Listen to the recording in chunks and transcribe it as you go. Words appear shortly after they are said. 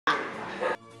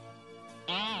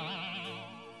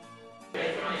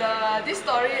This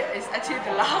story is actually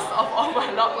the last of all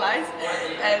my log lines,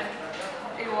 and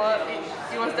it was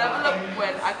developed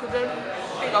when I couldn't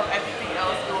think of anything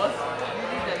else. It was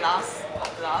really the last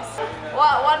of last.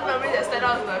 One memory that stand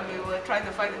out is when we were trying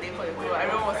to find the name for the group.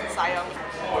 Everyone was in Siam.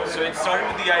 So it started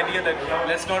with the idea that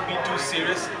let's not be too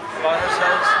serious about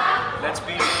ourselves. Let's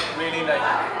be really like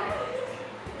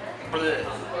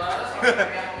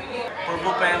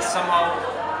purple pants somehow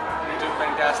into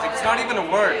fantastic. It's not even a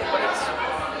word, but it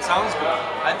sounds good.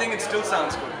 I think it still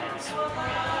sounds good. It's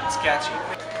catchy.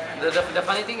 The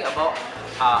funny thing about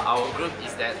our group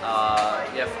is that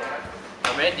we have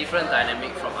a very different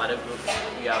dynamic from other groups.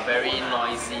 We are very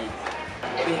noisy.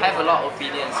 We have a lot of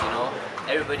opinions, you know.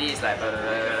 Everybody is like blah, blah,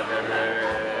 blah, blah,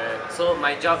 blah. So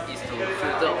my job is to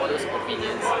filter all those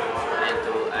opinions and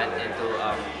to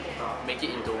make it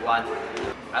into one.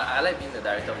 I like being the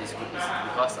director of this group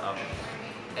because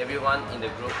everyone in the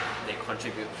group they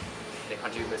contribute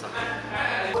with something.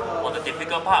 On the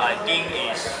difficult part, I think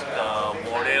is the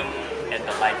volume and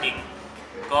the lighting,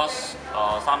 because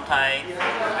sometimes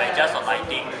when just the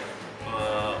lighting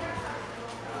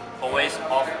always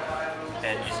off,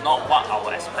 and it's not what I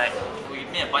would expect. We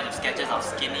made a bunch of sketches of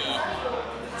skinny,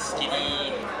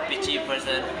 bitchy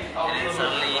person, and then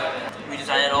suddenly we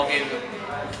decided, okay,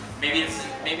 maybe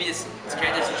this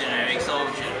character is too generic, so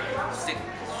we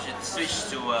should switch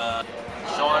to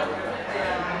Sean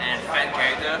and fan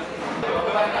character,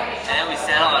 and then we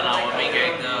settled on our main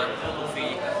character,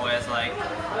 Luffy, who has like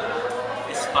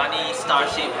this funny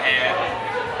star-shaped hair,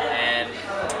 and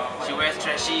she wears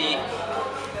trashy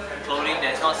clothing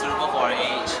that's not suitable for her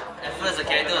age. At first the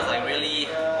character was like really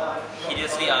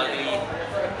hideously ugly.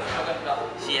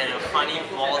 She had a funny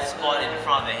bald spot in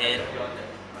front of the head,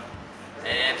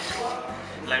 and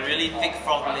like really thick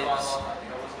frog lips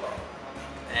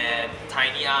and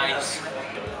tiny eyes.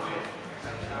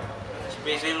 She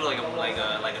basically looked like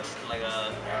a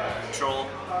troll.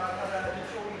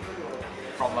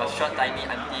 From a short tiny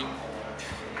auntie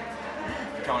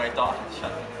become a very tall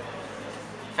short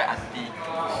fat auntie,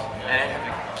 and then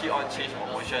have to keep on change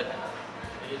promotion.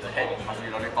 The head must be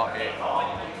lollipop head,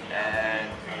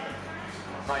 and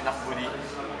not enough booty,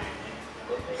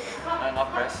 not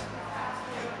enough breast.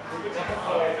 And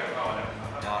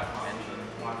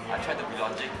I tried to be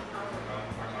logic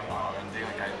when doing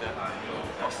a character.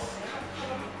 Because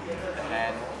the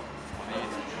hand only the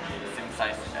same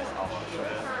size as our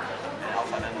shoulder, and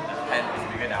outside the hand is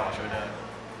bigger than our shoulder,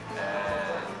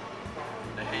 and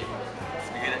the head is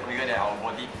bigger than our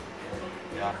body.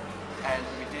 Yeah. And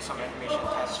we did some animation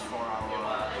tests for our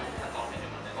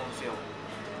own film.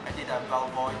 I did a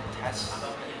bellboy test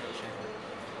animation.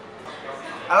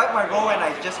 I like my role when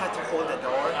I just had to hold the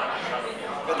door,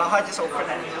 but now I just open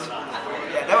and just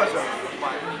yeah, that was very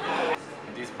fun.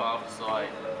 In this part, so I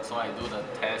do the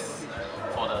test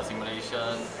for the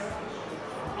simulation,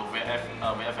 the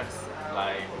VFX,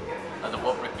 like the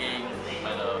wall breaking,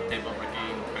 like the table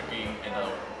breaking, and the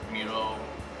mirror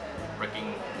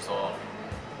breaking. So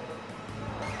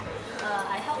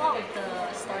I help out with the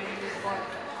storyboard,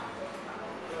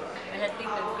 and I think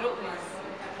the group is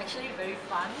actually very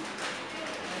fun.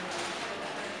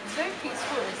 It's very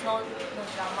peaceful. There's no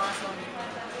dramas, no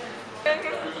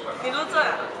anything.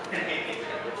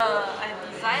 I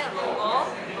designed a logo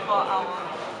for our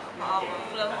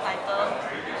film title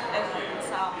and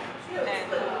sound and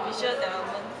visual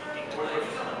development.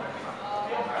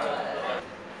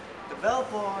 The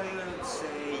bellboy would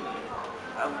say,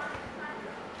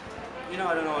 you know,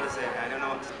 I don't know what to say. I don't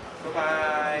know. Bye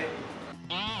bye.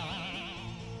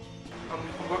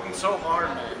 I'm working so hard,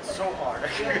 man. So hard.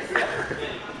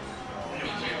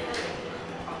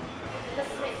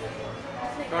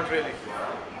 Not really.